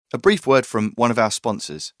A brief word from one of our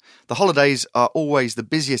sponsors. The holidays are always the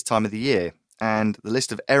busiest time of the year, and the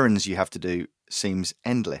list of errands you have to do seems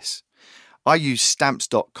endless. I use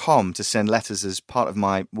stamps.com to send letters as part of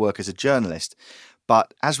my work as a journalist,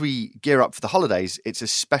 but as we gear up for the holidays, it's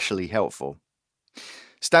especially helpful.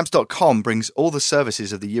 Stamps.com brings all the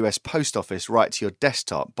services of the US Post Office right to your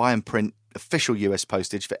desktop. Buy and print official US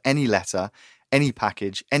postage for any letter, any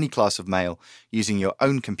package, any class of mail, using your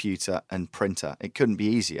own computer and printer. It couldn't be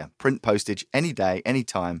easier. Print postage any day, any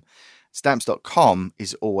time. Stamps.com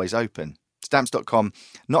is always open. Stamps.com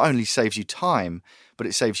not only saves you time, but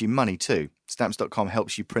it saves you money too. Stamps.com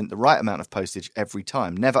helps you print the right amount of postage every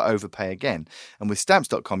time, never overpay again. And with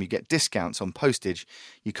Stamps.com, you get discounts on postage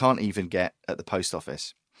you can't even get at the post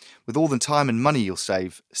office. With all the time and money you'll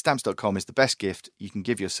save, Stamps.com is the best gift you can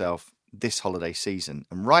give yourself this holiday season.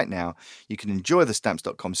 And right now, you can enjoy the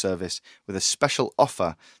Stamps.com service with a special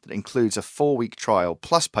offer that includes a 4-week trial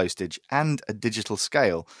plus postage and a digital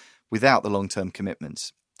scale without the long-term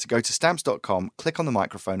commitments. To go to Stamps.com, click on the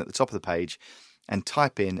microphone at the top of the page and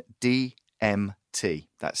type in DMT.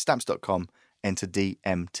 That's Stamps.com, enter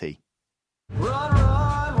DMT. Run,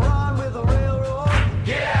 run, run with the railroad.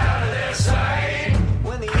 Get out of their sight.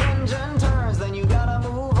 When the engine turns, then you gotta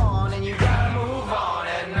move on, and you gotta move on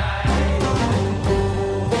at night.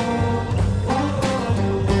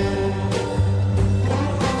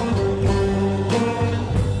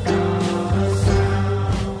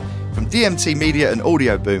 From DMT Media and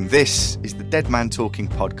Audio Boom, this is the Dead Man Talking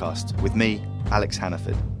podcast with me, Alex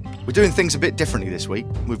Hannaford. We're doing things a bit differently this week.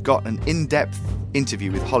 We've got an in-depth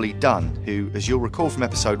interview with Holly Dunn, who, as you'll recall from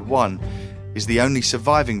episode 1, is the only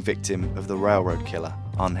surviving victim of the railroad killer,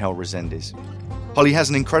 Angel Reséndez. Holly has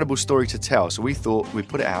an incredible story to tell, so we thought we'd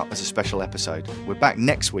put it out as a special episode. We're back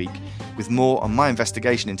next week with more on my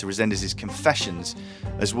investigation into Reséndez's confessions,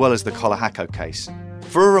 as well as the Colahacco case.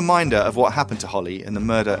 For a reminder of what happened to Holly and the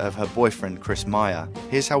murder of her boyfriend, Chris Meyer,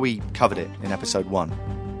 here's how we covered it in episode 1.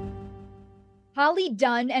 Holly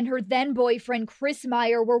Dunn and her then-boyfriend Chris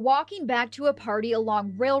Meyer were walking back to a party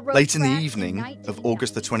along railroad Late in the tracks evening of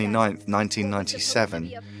August the 29th, 1997,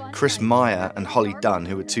 Chris Chris Meyer and Holly Dunn,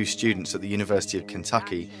 who were two students at the University of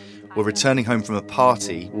Kentucky, were returning home from a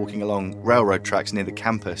party walking along railroad tracks near the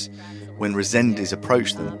campus when Reséndez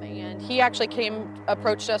approached them. And he actually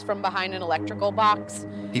approached us from behind an electrical box.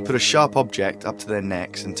 He put a sharp object up to their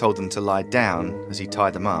necks and told them to lie down as he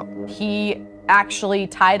tied them up. He actually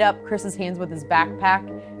tied up Chris's hands with his backpack.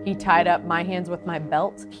 He tied up my hands with my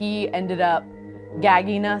belt. He ended up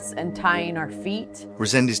gagging us and tying our feet.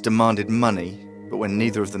 Reséndez demanded money, but when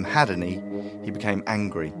neither of them had any, he became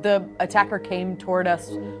angry. The attacker came toward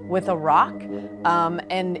us with a rock,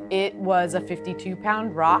 and it was a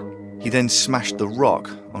 52-pound rock. He then smashed the rock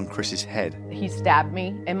on Chris's head. He stabbed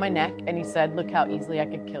me in my neck, and he said, "Look how easily I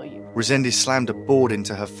could kill you." Reséndez slammed a board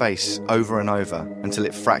into her face over and over until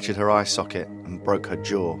it fractured her eye socket and broke her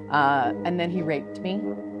jaw. And then he raped me.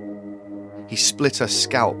 He split her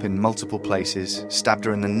scalp in multiple places, stabbed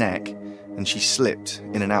her in the neck, and she slipped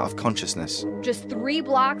in and out of consciousness. Just 3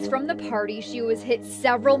 blocks from the party, she was hit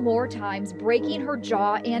several more times, breaking her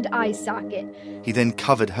jaw and eye socket. He then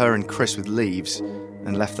covered her and Chris with leaves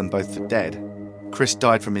and left them both for dead. Chris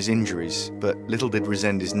died from his injuries, but little did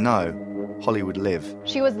Reséndez know Holly would live.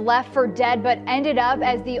 She was left for dead, but ended up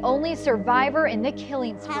as the only survivor in the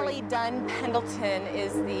killing spree. Holly Dunn Pendleton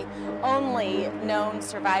is the only known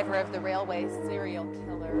survivor of the railway serial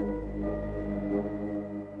killer.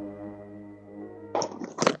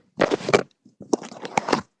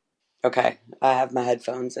 Okay, I have my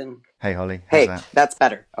headphones in. Hey, Holly. Hey, How's that? that's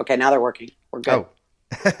better. Okay, now they're working. We're good.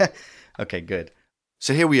 Oh. Okay, good.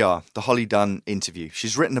 So here we are, the Holly Dunn interview.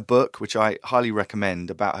 She's written a book, which I highly recommend,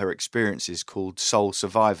 about her experiences called Soul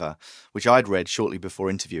Survivor, which I'd read shortly before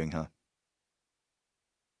interviewing her.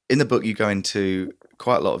 In the book, you go into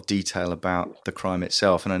quite a lot of detail about the crime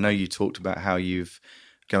itself, and I know you talked about how you've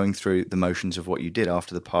going through the motions of what you did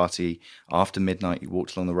after the party. After midnight, you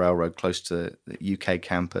walked along the railroad close to the UK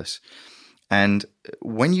campus. And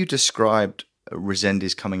when you described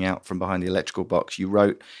Reséndez coming out from behind the electrical box, you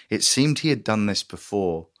wrote, it seemed he had done this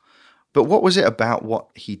before. But what was it about what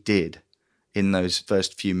he did in those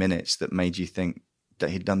first few minutes that made you think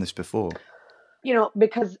that he'd done this before? You know,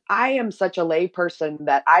 because I am such a lay person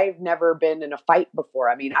that I've never been in a fight before.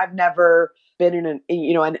 I mean, I've never been in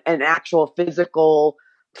an actual physical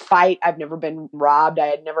fight. I've never been robbed. I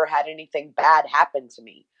had never had anything bad happen to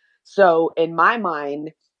me. So in my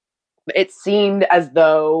mind, it seemed as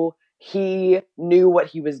though he knew what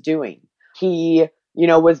he was doing. He,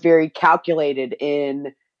 was very calculated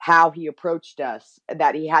in how he approached us,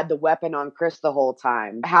 that he had the weapon on Chris the whole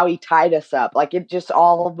time, how he tied us up. Like, it just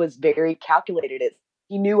all was very calculated.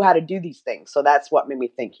 He knew how to do these things. So that's what made me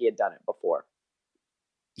think he had done it before.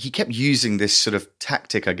 He kept using this sort of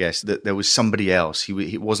tactic, I guess, that there was somebody else.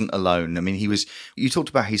 He wasn't alone. I mean, you talked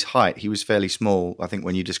about his height. He was fairly small, I think,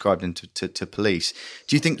 when you described him to police.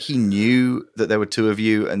 Do you think he knew that there were two of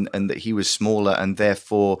you and that he was smaller, and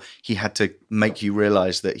therefore he had to make you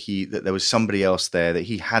realize that there was somebody else there, that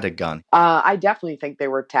he had a gun? I definitely think they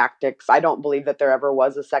were tactics. I don't believe that there ever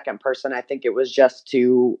was a second person. I think it was just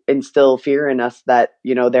to instill fear in us that,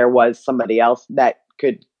 there was somebody else that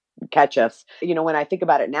could catch us. When I think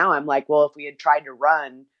about it now, I'm like, well, if we had tried to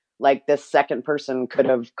run, like, this second person could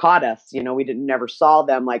have caught us. We never saw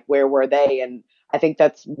them. Like, where were they? And I think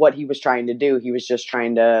that's what he was trying to do. He was just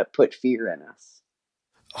trying to put fear in us.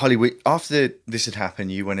 Holly, after this had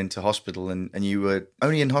happened, you went into hospital and you were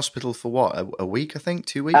only in hospital for what? A week, I think?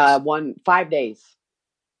 2 weeks? 5 days.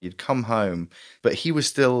 You'd come home, but he was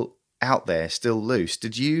still out there, still loose.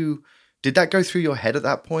 Did that go through your head at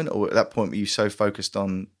that point? Or at that point, were you so focused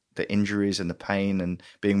on the injuries and the pain and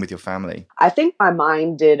being with your family? I think my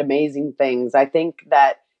mind did amazing things. I think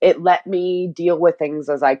that it let me deal with things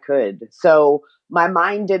as I could. So my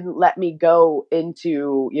mind didn't let me go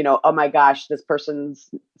into, oh my gosh, this person's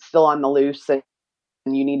still on the loose and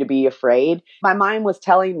you need to be afraid. My mind was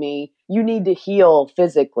telling me, you need to heal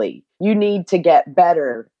physically. You need to get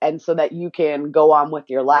better, and so that you can go on with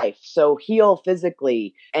your life. So heal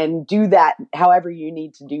physically and do that however you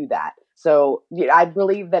need to do that. So I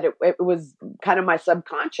believe that it was kind of my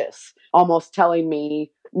subconscious almost telling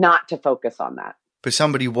me not to focus on that. But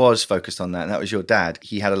somebody was focused on that, and that was your dad.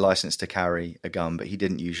 He had a license to carry a gun, but he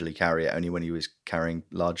didn't usually carry it, only when he was carrying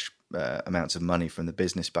large amounts of money from the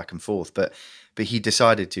business back and forth. But he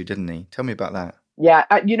decided to, didn't he? Tell me about that. Yeah,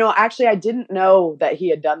 actually, I didn't know that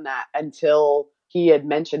he had done that until he had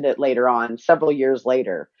mentioned it later on, several years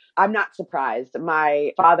later. I'm not surprised.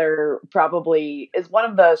 My father probably is one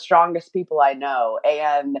of the strongest people I know.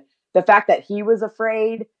 And the fact that he was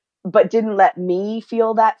afraid, but didn't let me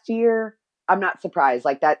feel that fear, I'm not surprised.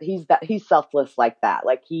 Like that, he's selfless like that.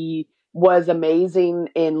 Like, he was amazing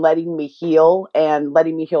in letting me heal and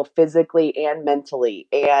letting me heal physically and mentally.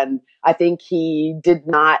 And I think he did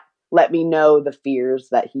not let me know the fears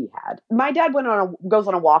that he had. My dad goes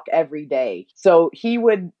on a walk every day. So he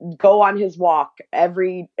would go on his walk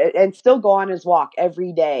still go on his walk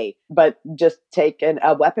every day, but just take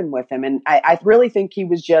a weapon with him. And I really think he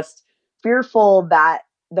was just fearful that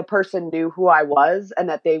the person knew who I was and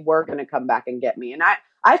that they were going to come back and get me. And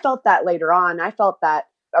I felt that later on. I felt that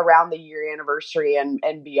around the year anniversary and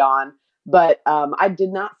beyond. But I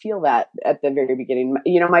did not feel that at the very beginning.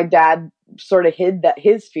 My dad sort of hid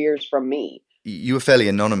his fears from me. You were fairly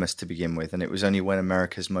anonymous to begin with, and it was only when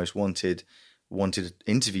America's Most Wanted wanted to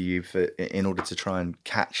interview you in order to try and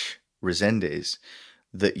catch Resendez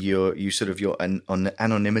that your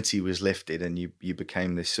anonymity was lifted, and you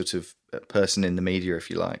became this sort of person in the media, if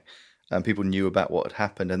you like. And people knew about what had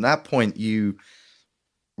happened. And at that point, you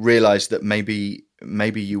realized that maybe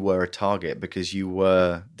you were a target because you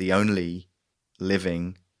were the only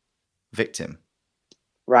living victim.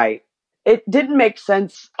 Right. It didn't make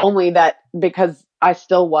sense, only that because I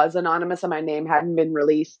still was anonymous and my name hadn't been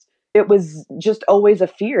released, it was just always a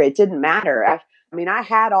fear. It didn't matter. I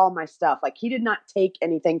had all my stuff. Like, he did not take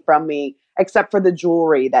anything from me except for the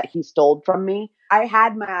jewelry that he stole from me. I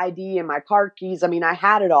had my ID and my car keys. I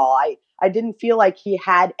had it all. I didn't feel like he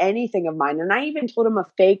had anything of mine. And I even told him a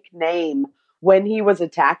fake name when he was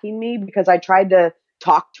attacking me, because I tried to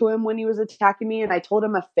talk to him when he was attacking me, and I told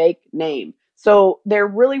him a fake name. So there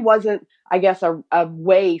really wasn't, I guess, a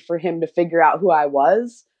way for him to figure out who I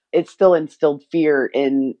was. It still instilled fear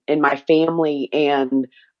in my family. And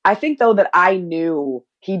I think, though, that I knew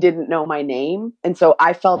he didn't know my name. And so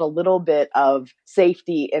I felt a little bit of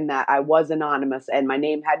safety in that I was anonymous and my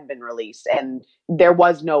name hadn't been released. And there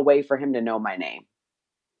was no way for him to know my name.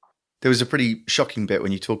 There was a pretty shocking bit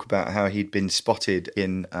when you talk about how he'd been spotted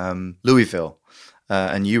in Louisville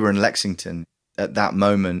and you were in Lexington. At that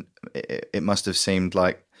moment, it must have seemed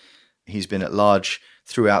like he's been at large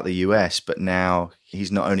throughout the US, but now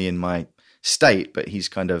he's not only in my state, but he's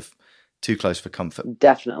kind of too close for comfort.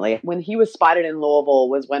 Definitely. When he was spotted in Louisville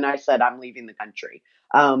was when I said, I'm leaving the country.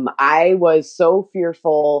 I was so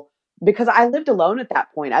fearful because I lived alone at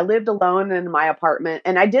that point. I lived alone in my apartment,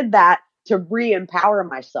 and I did that to re-empower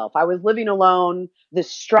myself. I was living alone, this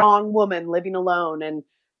strong woman living alone, and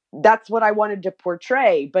that's what I wanted to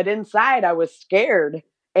portray. But inside, I was scared.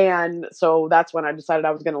 And so that's when I decided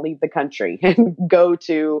I was going to leave the country and go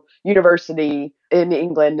to university in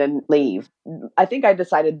England and leave. I think I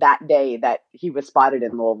decided that day that he was spotted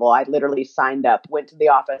in Louisville. I literally signed up, went to the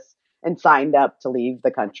office and signed up to leave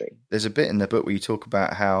the country. There's a bit in the book where you talk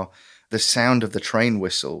about how the sound of the train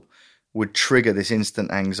whistle would trigger this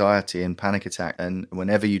instant anxiety and panic attack. And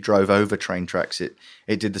whenever you drove over train tracks, it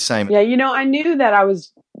did the same. Yeah, I knew that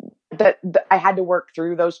that I had to work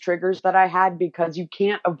through those triggers that I had, because you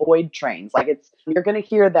can't avoid trains. Like, you're going to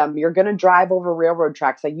hear them. You're going to drive over railroad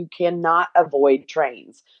tracks. Like, you cannot avoid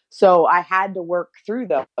trains. So I had to work through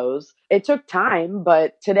those. It took time,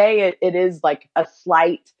 but today it is like a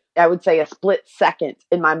slight, I would say a split second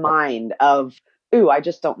in my mind of, ooh, I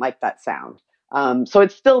just don't like that sound. So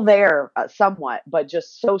it's still there somewhat, but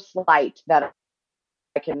just so slight that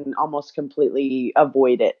I can almost completely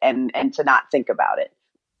avoid it and to not think about it.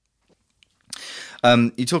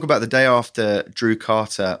 You talk about the day after Drew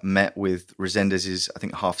Carter met with Resendez's, I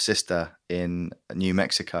think, half-sister in New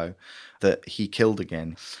Mexico, that he killed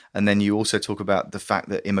again. And then you also talk about the fact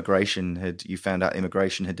that you found out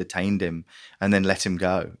immigration had detained him and then let him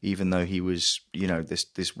go, even though he was,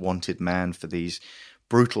 this wanted man for these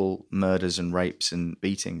brutal murders and rapes and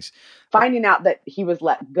beatings. Finding out that he was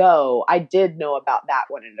let go, I did know about that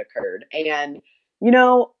when it occurred. And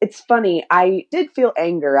it's funny. I did feel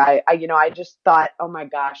anger. I just thought, oh my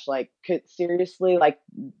gosh, like, seriously, like,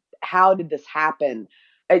 how did this happen?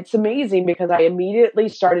 It's amazing, because I immediately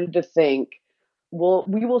started to think, well,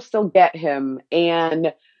 we will still get him,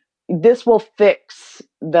 and this will fix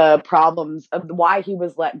the problems of why he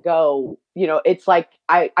was let go. It's like,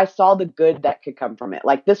 I saw the good that could come from it.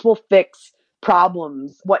 Like, this will fix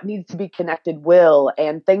problems. What needs to be connected will,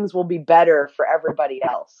 and things will be better for everybody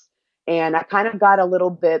else. And I kind of got a little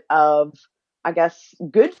bit of, I guess,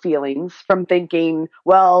 good feelings from thinking,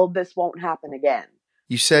 well, this won't happen again.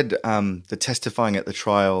 You said the testifying at the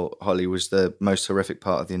trial, Holly, was the most horrific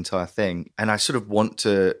part of the entire thing. And I sort of want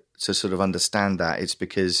to sort of understand that. It's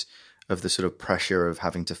because of the sort of pressure of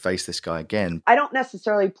having to face this guy again. I don't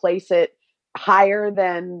necessarily place it higher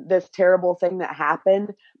than this terrible thing that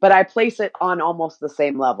happened, but I place it on almost the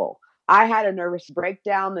same level. I had a nervous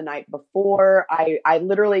breakdown the night before. I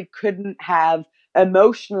literally couldn't have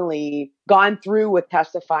emotionally gone through with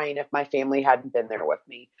testifying if my family hadn't been there with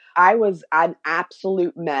me. I was an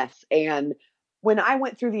absolute mess. And when I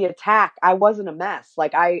went through the attack, I wasn't a mess.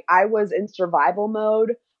 Like, I was in survival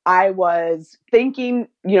mode. I was thinking,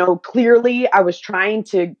 clearly. I was trying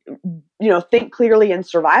to, think clearly in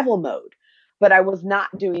survival mode. But I was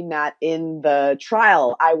not doing that in the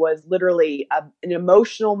trial. I was literally an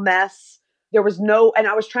emotional mess. There was and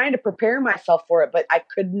I was trying to prepare myself for it, but I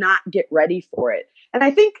could not get ready for it. And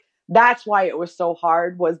I think that's why it was so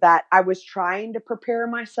hard, was that I was trying to prepare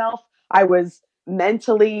myself. I was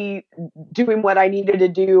mentally doing what I needed to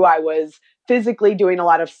do. I was physically doing a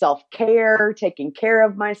lot of self-care, taking care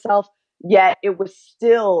of myself. Yet it was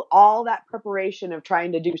still all that preparation of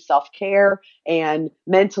trying to do self-care and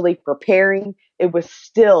mentally preparing. It was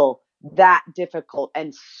still that difficult,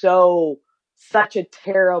 and such a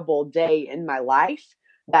terrible day in my life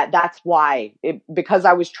that's why, because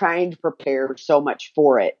I was trying to prepare so much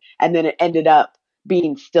for it. And then it ended up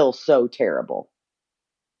being still so terrible.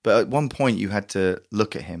 But at one point you had to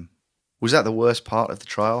look at him. Was that the worst part of the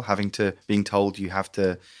trial, being told you have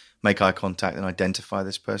to make eye contact and identify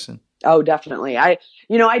this person? Oh, definitely. I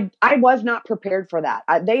was not prepared for that.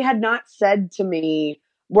 They had not said to me,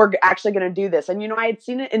 we're actually going to do this. And, I had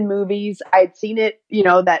seen it in movies. I had seen it,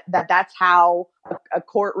 that's how a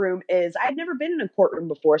courtroom is. I had never been in a courtroom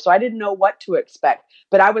before, so I didn't know what to expect.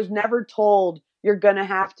 But I was never told, you're going to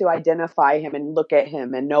have to identify him and look at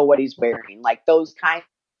him and know what he's wearing. Like, those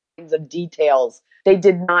kinds of details, they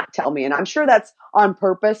did not tell me. And I'm sure that's on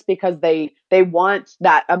purpose, because they want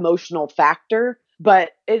that emotional factor.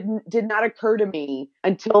 But it did not occur to me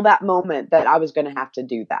until that moment that I was going to have to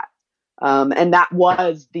do that. And that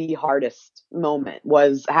was the hardest moment,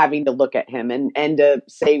 was having to look at him and to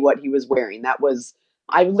say what he was wearing.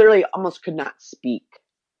 I literally almost could not speak.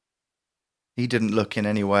 He didn't look in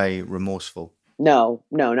any way remorseful. No,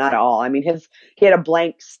 not at all. I mean, he had a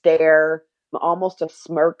blank stare, almost a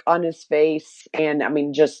smirk on his face. And I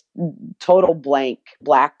mean, just total blank,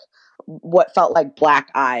 what felt like black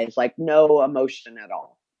eyes, like no emotion at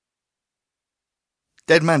all.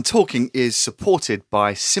 Dead Man Talking is supported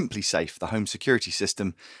by SimpliSafe, the home security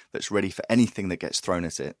system that's ready for anything that gets thrown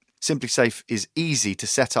at it. SimpliSafe is easy to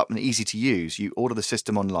set up and easy to use. You order the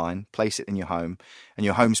system online, place it in your home, and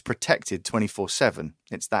your home's protected 24/7.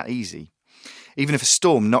 It's that easy. Even if a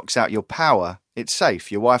storm knocks out your power, it's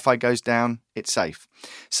safe. Your Wi-Fi goes down, it's safe.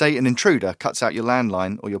 Say an intruder cuts out your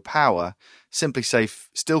landline or your power, SimpliSafe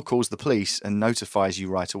still calls the police and notifies you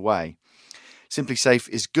right away. SimpliSafe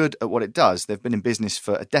is good at what it does. They've been in business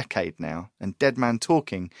for a decade now, and Dead Man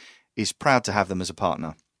Talking is proud to have them as a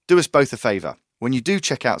partner. Do us both a favour. When you do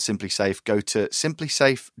check out SimpliSafe, go to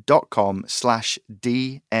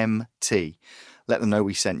simplisafe.com/DMT. Let them know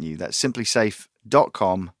we sent you. That's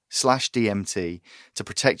simplisafe.com/DMT to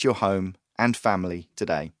protect your home and family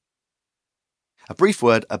today. A brief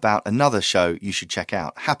word about another show you should check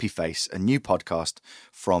out, Happy Face, a new podcast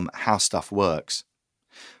from How Stuff Works.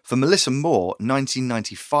 For Melissa Moore,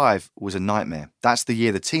 1995 was a nightmare. That's the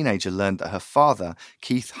year the teenager learned that her father,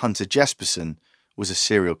 Keith Hunter Jesperson, was a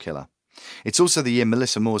serial killer. It's also the year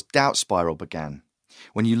Melissa Moore's doubt spiral began.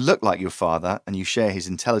 When you look like your father and you share his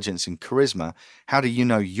intelligence and charisma, how do you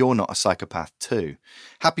know you're not a psychopath too?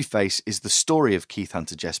 Happy Face is the story of Keith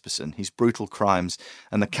Hunter Jesperson, his brutal crimes,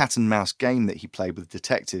 and the cat and mouse game that he played with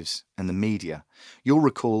detectives and the media. You'll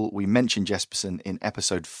recall we mentioned Jesperson in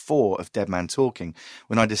episode 4 of Dead Man Talking,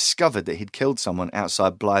 when I discovered that he'd killed someone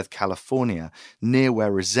outside Blythe, California, near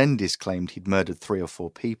where Resendiz claimed he'd murdered 3 or 4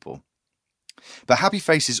 people. But Happy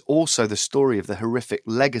Face is also the story of the horrific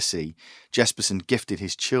legacy Jesperson gifted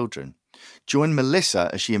his children. Join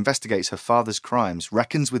Melissa as she investigates her father's crimes,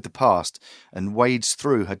 reckons with the past, and wades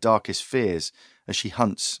through her darkest fears as she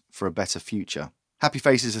hunts for a better future. Happy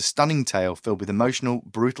Face is a stunning tale filled with emotional,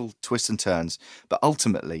 brutal twists and turns, but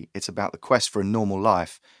ultimately it's about the quest for a normal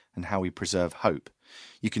life and how we preserve hope.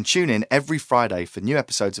 You can tune in every Friday for new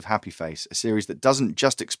episodes of Happy Face, a series that doesn't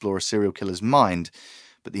just explore a serial killer's mind,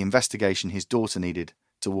 but the investigation his daughter needed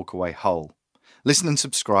to walk away whole. Listen and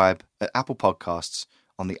subscribe at Apple Podcasts,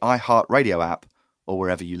 on the iHeartRadio app, or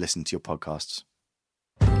wherever you listen to your podcasts.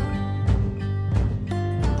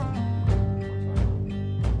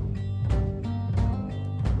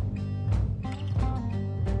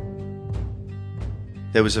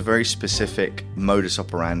 There was a very specific modus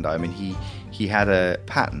operandi. I mean, he had a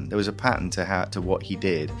pattern. There was a pattern to what he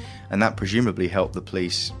did, and that presumably helped the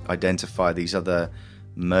police identify these other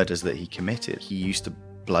murders that he committed. He used to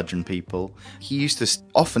bludgeon people. He used to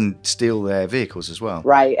often steal their vehicles as well.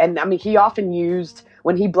 Right. And I mean, he often used,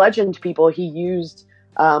 when he bludgeoned people, he used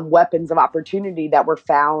weapons of opportunity that were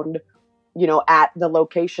found, at the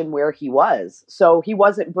location where he was. So he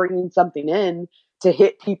wasn't bringing something in to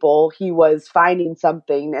hit people. He was finding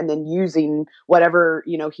something and then using whatever,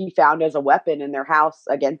 he found as a weapon in their house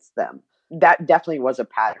against them. That definitely was a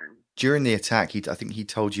pattern. During the attack, I think he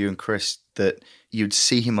told you and Chris that you'd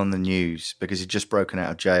see him on the news because he'd just broken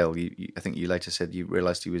out of jail. I think you later said you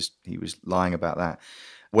realised he was lying about that.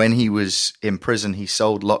 When he was in prison, he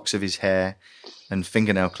sold locks of his hair and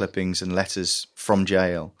fingernail clippings and letters from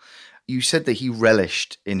jail. You said that he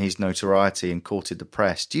relished in his notoriety and courted the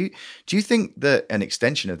press. Do you think that an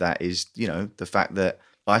extension of that is, the fact that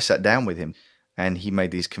I sat down with him and he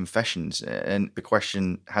made these confessions? And the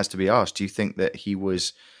question has to be asked, do you think that he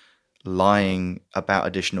was lying about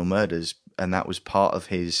additional murders and that was part of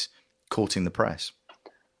his courting the press?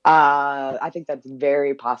 I think that's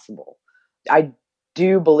very possible. I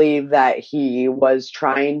do believe that he was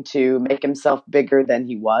trying to make himself bigger than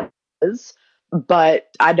he was, but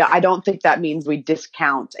I don't think that means we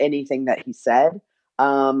discount anything that he said.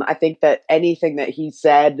 I think that anything that he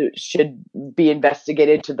said should be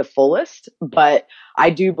investigated to the fullest, but I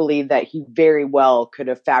do believe that he very well could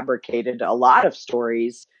have fabricated a lot of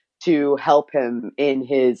stories to help him in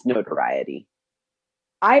his notoriety.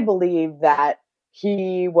 I believe that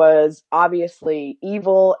he was obviously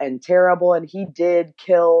evil and terrible, and he did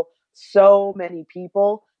kill so many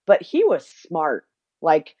people, but he was smart.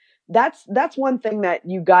 Like, that's one thing that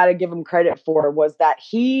you got to give him credit for, was that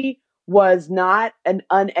he was not an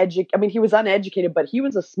uneducated, he was uneducated, but he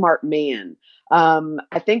was a smart man.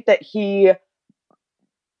 I think that he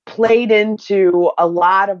played into a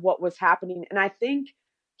lot of what was happening, and I think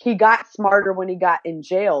he got smarter when he got in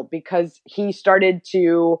jail because he started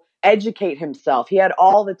to educate himself. He had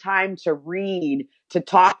all the time to read, to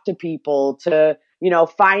talk to people, to,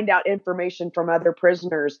 find out information from other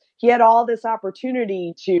prisoners. He had all this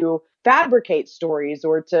opportunity to fabricate stories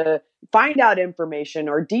or to find out information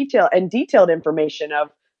or detailed information of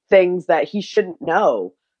things that he shouldn't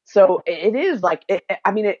know. So it is like,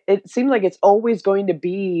 it seems like it's always going to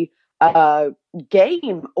be a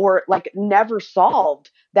game or like never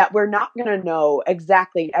solved, that we're not going to know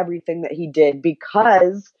exactly everything that he did,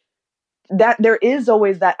 because that there is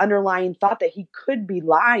always that underlying thought that he could be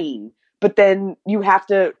lying, but then you have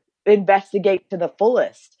to investigate to the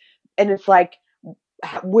fullest. And it's like,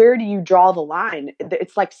 where do you draw the line?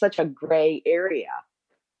 It's like such a gray area.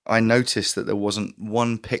 I noticed that there wasn't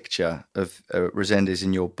one picture of Resendez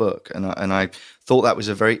in your book, and I thought that was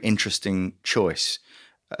a very interesting choice.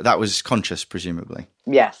 That was conscious, presumably.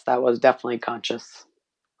 Yes, that was definitely conscious.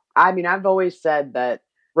 I mean, I've always said that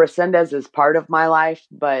Resendez is part of my life,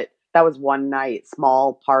 but that was one night,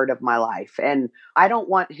 small part of my life. And I don't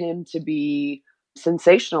want him to be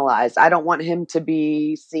sensationalized. I don't want him to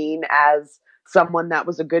be seen as someone that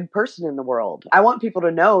was a good person in the world. I want people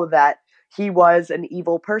to know that he was an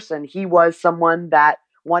evil person. He was someone that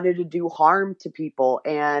wanted to do harm to people.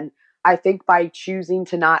 And I think by choosing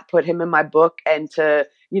to not put him in my book and to,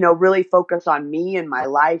 really focus on me and my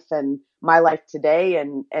life today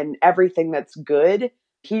and everything that's good,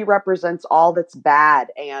 he represents all that's bad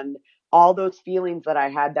and all those feelings that I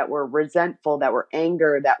had that were resentful, that were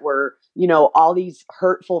anger, that were, all these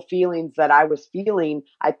hurtful feelings that I was feeling.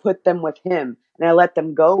 I put them with him and I let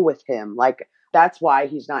them go with him. Like, that's why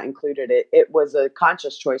he's not included. It was a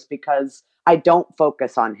conscious choice because I don't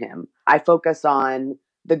focus on him. I focus on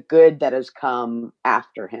the good that has come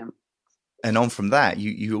after him. And on from that,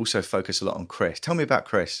 you also focus a lot on Chris. Tell me about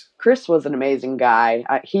Chris. Chris was an amazing guy.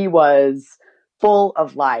 He was full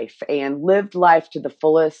of life and lived life to the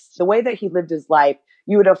fullest. The way that he lived his life,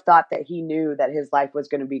 you would have thought that he knew that his life was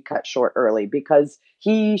going to be cut short early, because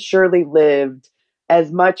he surely lived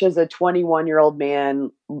as much as a 21-year-old man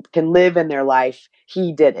can live in their life.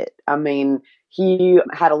 He did it. I mean, he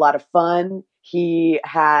had a lot of fun. He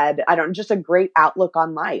had, just a great outlook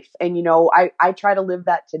on life. And, I try to live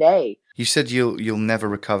that today. You said you'll never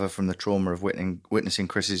recover from the trauma of witnessing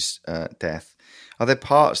Chris's death. Are there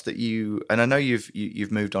parts that and I know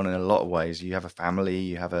you've moved on in a lot of ways. You have a family,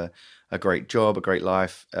 you have a great job, a great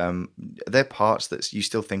life. Are there parts that you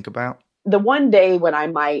still think about? The one day when I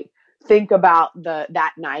might think about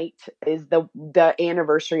that night is the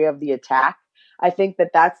anniversary of the attack. I think that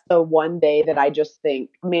that's the one day that I just think,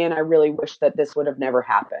 man, I really wish that this would have never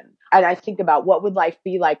happened. And I think about what would life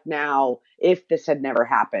be like now if this had never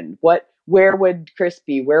happened? Where would Chris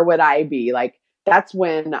be? Where would I be? Like, that's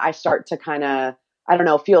when I start to kind of,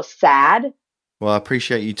 feel sad. Well, I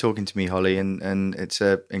appreciate you talking to me, Holly, and it's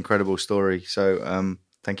an incredible story. So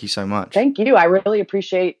thank you so much. Thank you. I really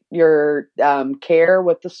appreciate your care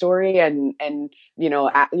with the story and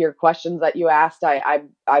your questions that you asked. I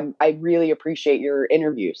really appreciate your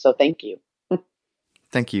interview. So thank you.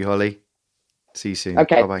 Thank you, Holly. See you soon.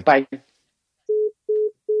 Okay. Bye-bye. Bye.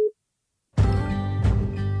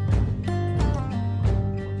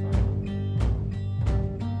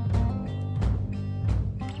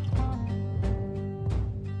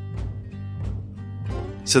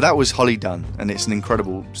 So that was Holly Dunn, and it's an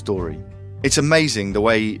incredible story. It's amazing the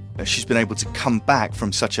way she's been able to come back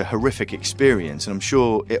from such a horrific experience, and I'm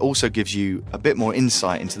sure it also gives you a bit more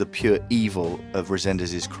insight into the pure evil of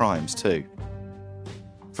Resendez's crimes too.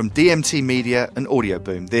 From DMT Media and Audio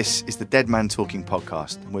Boom, this is the Dead Man Talking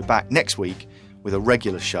podcast, and we're back next week with a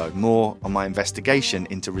regular show, more on my investigation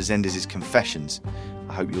into Resendez's confessions.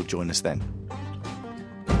 I hope you'll join us then.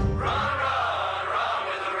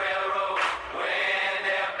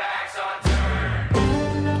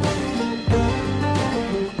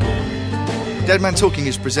 Dead Man Talking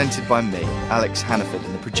is presented by me, Alex Hannaford,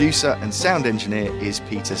 and the producer and sound engineer is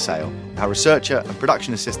Peter Sale. Our researcher and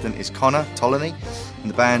production assistant is Connor Tolany, and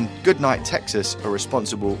the band Goodnight Texas are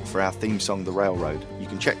responsible for our theme song, The Railroad. You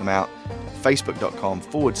can check them out at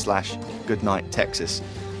facebook.com/Goodnight Texas.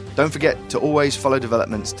 Don't forget to always follow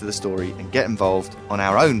developments to the story and get involved on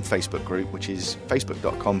our own Facebook group, which is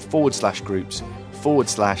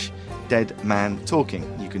facebook.com/groups/Dead Man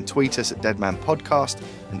Talking. You can tweet us at Dead Man Podcast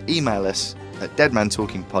and email us at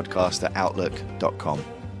deadmantalkingpodcast@outlook.com.